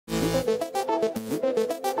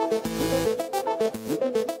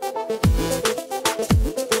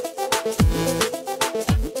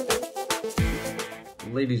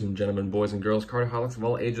Ladies and gentlemen, boys and girls, cardaholics of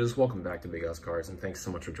all ages, welcome back to Big House Cards, and thanks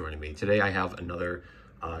so much for joining me. Today I have another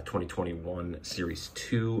 2021 Series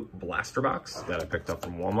 2 blaster box that I picked up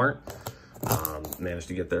from Walmart. Managed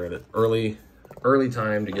to get there at an early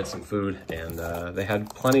time to get some food, and they had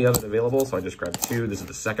plenty of it available, so I just grabbed two. This is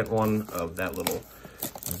the second one of that little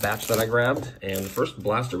batch that I grabbed, and the first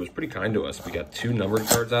blaster was pretty kind to us. We got two numbered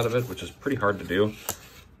cards out of it, which is pretty hard to do.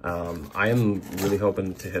 I am really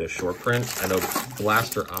hoping to hit a short print. I know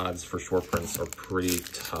blaster odds for short prints are pretty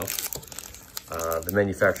tough. The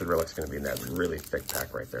manufactured relic's going to be in that really thick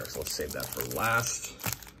pack right there, so let's save that for last.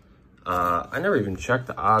 I never even checked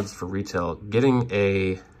the odds for retail. Getting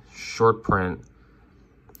a short print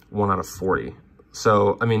 1 out of 40.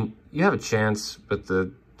 So, I mean, you have a chance, but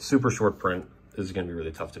the super short print is going to be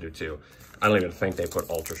really tough to do too. I don't even think they put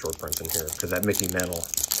ultra short prints in here because that Mickey Mantle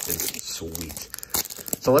is sweet.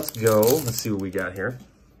 So let's go. Let's see what we got here.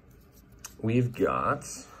 We've got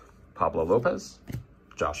Pablo Lopez,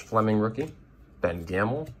 Josh Fleming rookie, Ben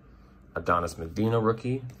Gamel, Adonis Medina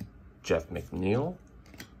rookie, Jeff McNeil,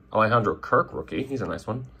 Alejandro Kirk rookie. He's a nice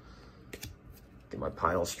one. Get my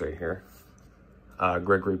pile straight here.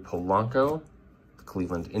 Gregory Polanco, the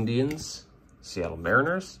Cleveland Indians, Seattle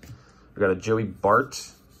Mariners. We got a Joey Bart,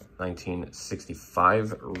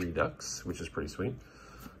 1965 Redux, which is pretty sweet.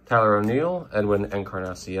 Tyler O'Neill, Edwin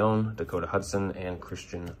Encarnacion, Dakota Hudson, and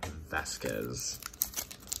Christian Vasquez.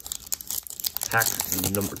 Pack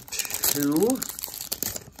number 2.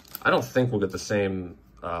 I don't think we'll get the same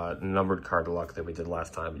numbered card luck that we did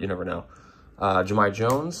last time, but you never know. Jahmai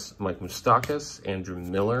Jones, Mike Moustakas, Andrew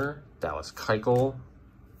Miller, Dallas Keuchel,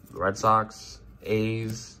 Red Sox,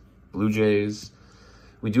 A's, Blue Jays.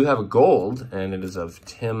 We do have a gold, and it is of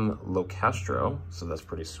Tim Locastro, so that's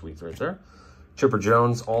pretty sweet right there. Chipper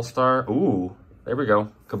Jones, All-Star. Ooh, there we go.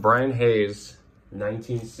 Cabrian Hayes,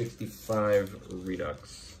 1965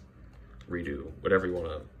 Redux. Redo, whatever you want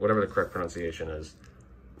to, whatever the correct pronunciation is.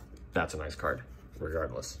 That's a nice card,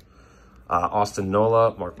 regardless. Austin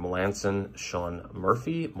Nola, Mark Melanson, Sean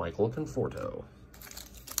Murphy, Michael Conforto.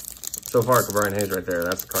 So far, Cabrian Hayes right there,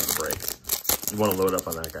 that's the card to break. You want to load up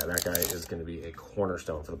on that guy. That guy is going to be a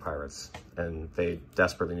cornerstone for the Pirates, and they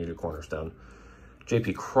desperately need a cornerstone.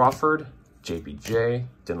 J.P. Crawford, JPJ,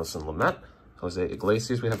 Dinelson Lamet, Jose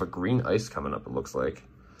Iglesias. We have a green ice coming up, it looks like.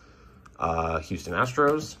 Houston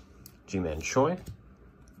Astros, G-Man Choi,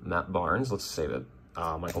 Matt Barnes, let's save it.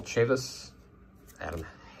 Michael Chavis, Adam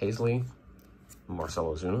Hazley,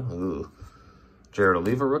 Marcelo Ozuna, Jared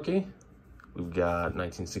Oliva rookie. We've got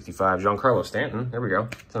 1965 Giancarlo Stanton. There we go.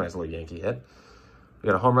 It's a nice little Yankee hit. We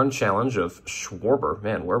got a home run challenge of Schwarber.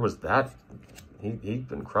 Man, where was that? He's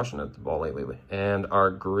been crushing it, the ball lately. And our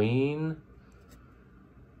green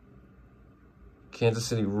Kansas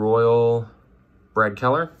City Royal Brad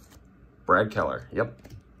Keller. Brad Keller, yep.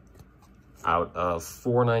 Out of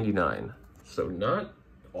 $4.99. So not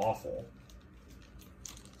awful.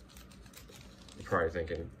 You're probably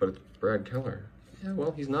thinking, but it's Brad Keller. Yeah,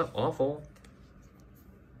 well, he's not awful.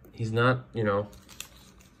 He's not, you know,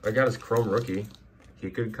 I got his chrome rookie.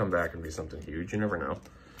 He could come back and be something huge. You never know.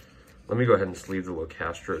 Let me go ahead and sleeve the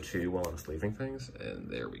Locastro too while I'm sleeving things. And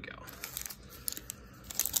there we go.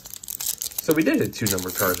 So we did hit 2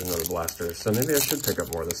 numbered cards in another blaster. So maybe I should pick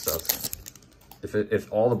up more of this stuff.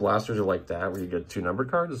 If all the blasters are like that, where you get 2 numbered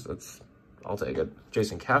cards, I'll take it.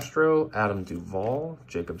 Jason Castro, Adam Duvall,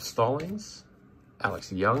 Jacob Stallings,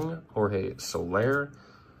 Alex Young, Jorge Soler,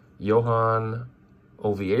 Johan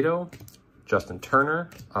Oviedo, Justin Turner,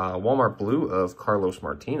 Walmart Blue of Carlos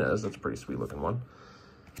Martinez. That's a pretty sweet looking one.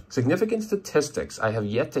 Significant statistics. I have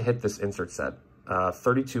yet to hit this insert set.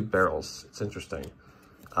 32 barrels. It's interesting.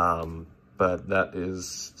 But that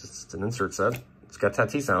is just an insert set. It's got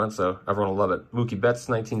Tatis on it, so everyone will love it. Mookie Betts,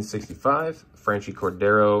 1965. Franchi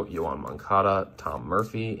Cordero, Yohan Moncada, Tom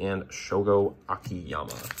Murphy, and Shogo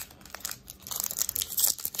Akiyama.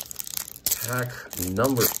 Pack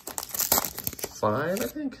number 5, I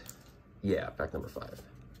think? Yeah, pack number 5.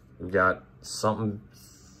 We've got something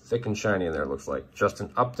thick and shiny in there, it looks like.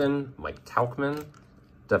 Justin Upton, Mike Tauchman,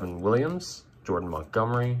 Devin Williams, Jordan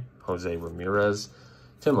Montgomery, Jose Ramirez,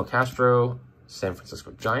 Tim Locastro, San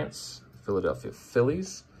Francisco Giants, Philadelphia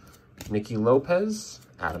Phillies, Nicky Lopez,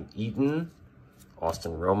 Adam Eaton,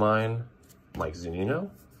 Austin Romine, Mike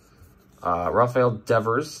Zunino, Rafael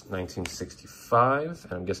Devers, 1965,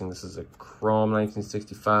 and I'm guessing this is a chrome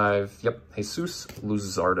 1965. Yep, Jesus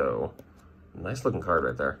Luzardo. Nice looking card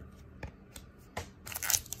right there.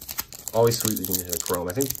 Always sweet we can hit a chrome.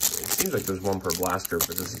 I think it seems like there's one per blaster, but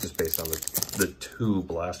this is just based on the 2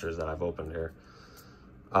 blasters that I've opened here.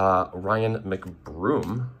 Ryan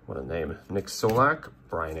McBroom, what a name. Nick Solak,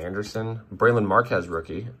 Brian Anderson, Braylon Marquez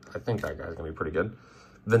rookie. I think that guy's gonna be pretty good.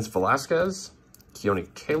 Vince Velasquez, Keone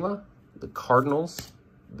Kayla, the Cardinals,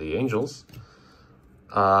 the Angels.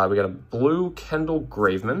 We got a blue Kendall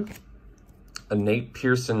Graveman, a Nate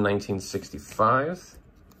Pearson 1965,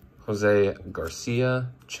 Jose Garcia,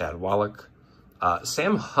 Chad Wallach,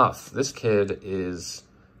 Sam Huff. This kid is,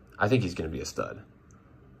 I think he's going to be a stud.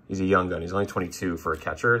 He's a young gun. He's only 22 for a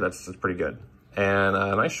catcher. That's pretty good. And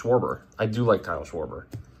a nice Schwarber. I do like Kyle Schwarber.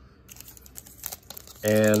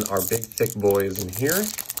 And our big thick boys in here.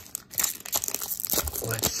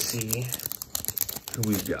 Let's see who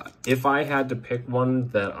we've got. If I had to pick one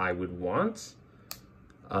that I would want,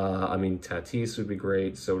 I mean, Tatis would be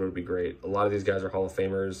great. Soto would be great. A lot of these guys are Hall of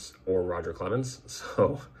Famers or Roger Clemens.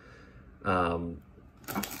 So,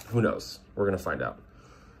 who knows? We're going to find out.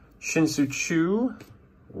 Shin-Soo Choo,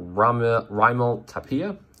 Raimel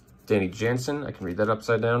Tapia, Danny Jansen, I can read that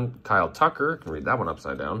upside down. Kyle Tucker, I can read that one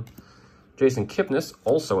upside down. Jason Kipnis,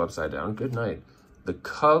 also upside down. Good night. The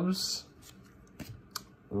Cubs,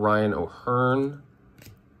 Ryan O'Hearn,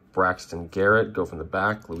 Braxton Garrett, go from the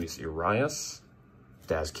back. Luis Urias,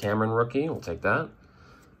 Daz Cameron rookie, we'll take that.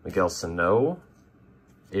 Miguel Sano,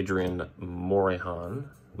 Adrian Morejon.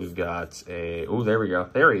 We've got a, oh, there we go.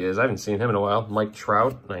 There he is. I haven't seen him in a while. Mike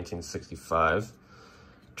Trout, 1965.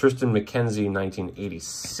 Tristan McKenzie,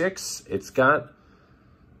 1986. It's got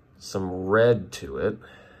some red to it.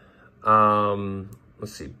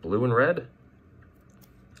 Let's see, blue and red.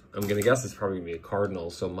 I'm going to guess it's probably going to be a Cardinal.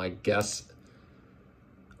 So my guess,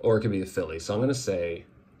 or it could be a Philly. So I'm going to say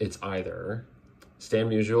it's either Stan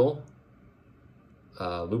Musial,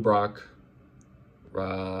 Lou Brock,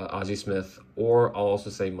 Ozzie Smith, or I'll also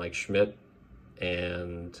say Mike Schmidt.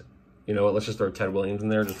 And you know what? Let's just throw Ted Williams in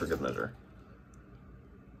there just for good measure.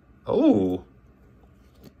 Oh,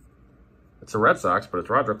 it's a Red Sox, but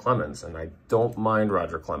it's Roger Clemens, and I don't mind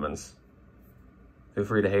Roger Clemens. Feel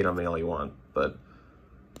free to hate on me all you want, but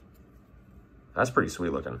that's pretty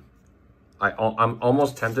sweet looking. I'm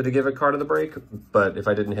almost tempted to give a card of the break, but if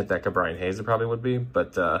I didn't hit that Brian Hayes, it probably would be.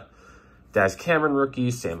 But Daz Cameron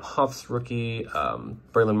rookie, Sam Huff's rookie,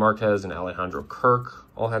 Braylon Marquez and Alejandro Kirk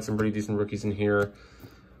all had some pretty decent rookies in here.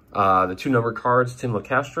 The two numbered cards, Tim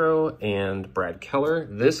LaCastro and Brad Keller.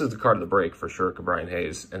 This is the card of the break for sure, Brian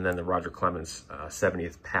Hayes. And then the Roger Clemens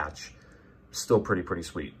 70th patch. Still pretty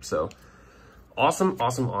sweet. So awesome.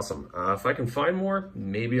 If I can find more,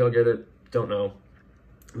 maybe I'll get it. Don't know.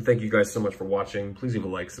 Thank you guys so much for watching. Please leave a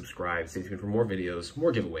like, subscribe, stay tuned for more videos,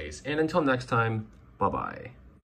 more giveaways. And until next time, bye-bye.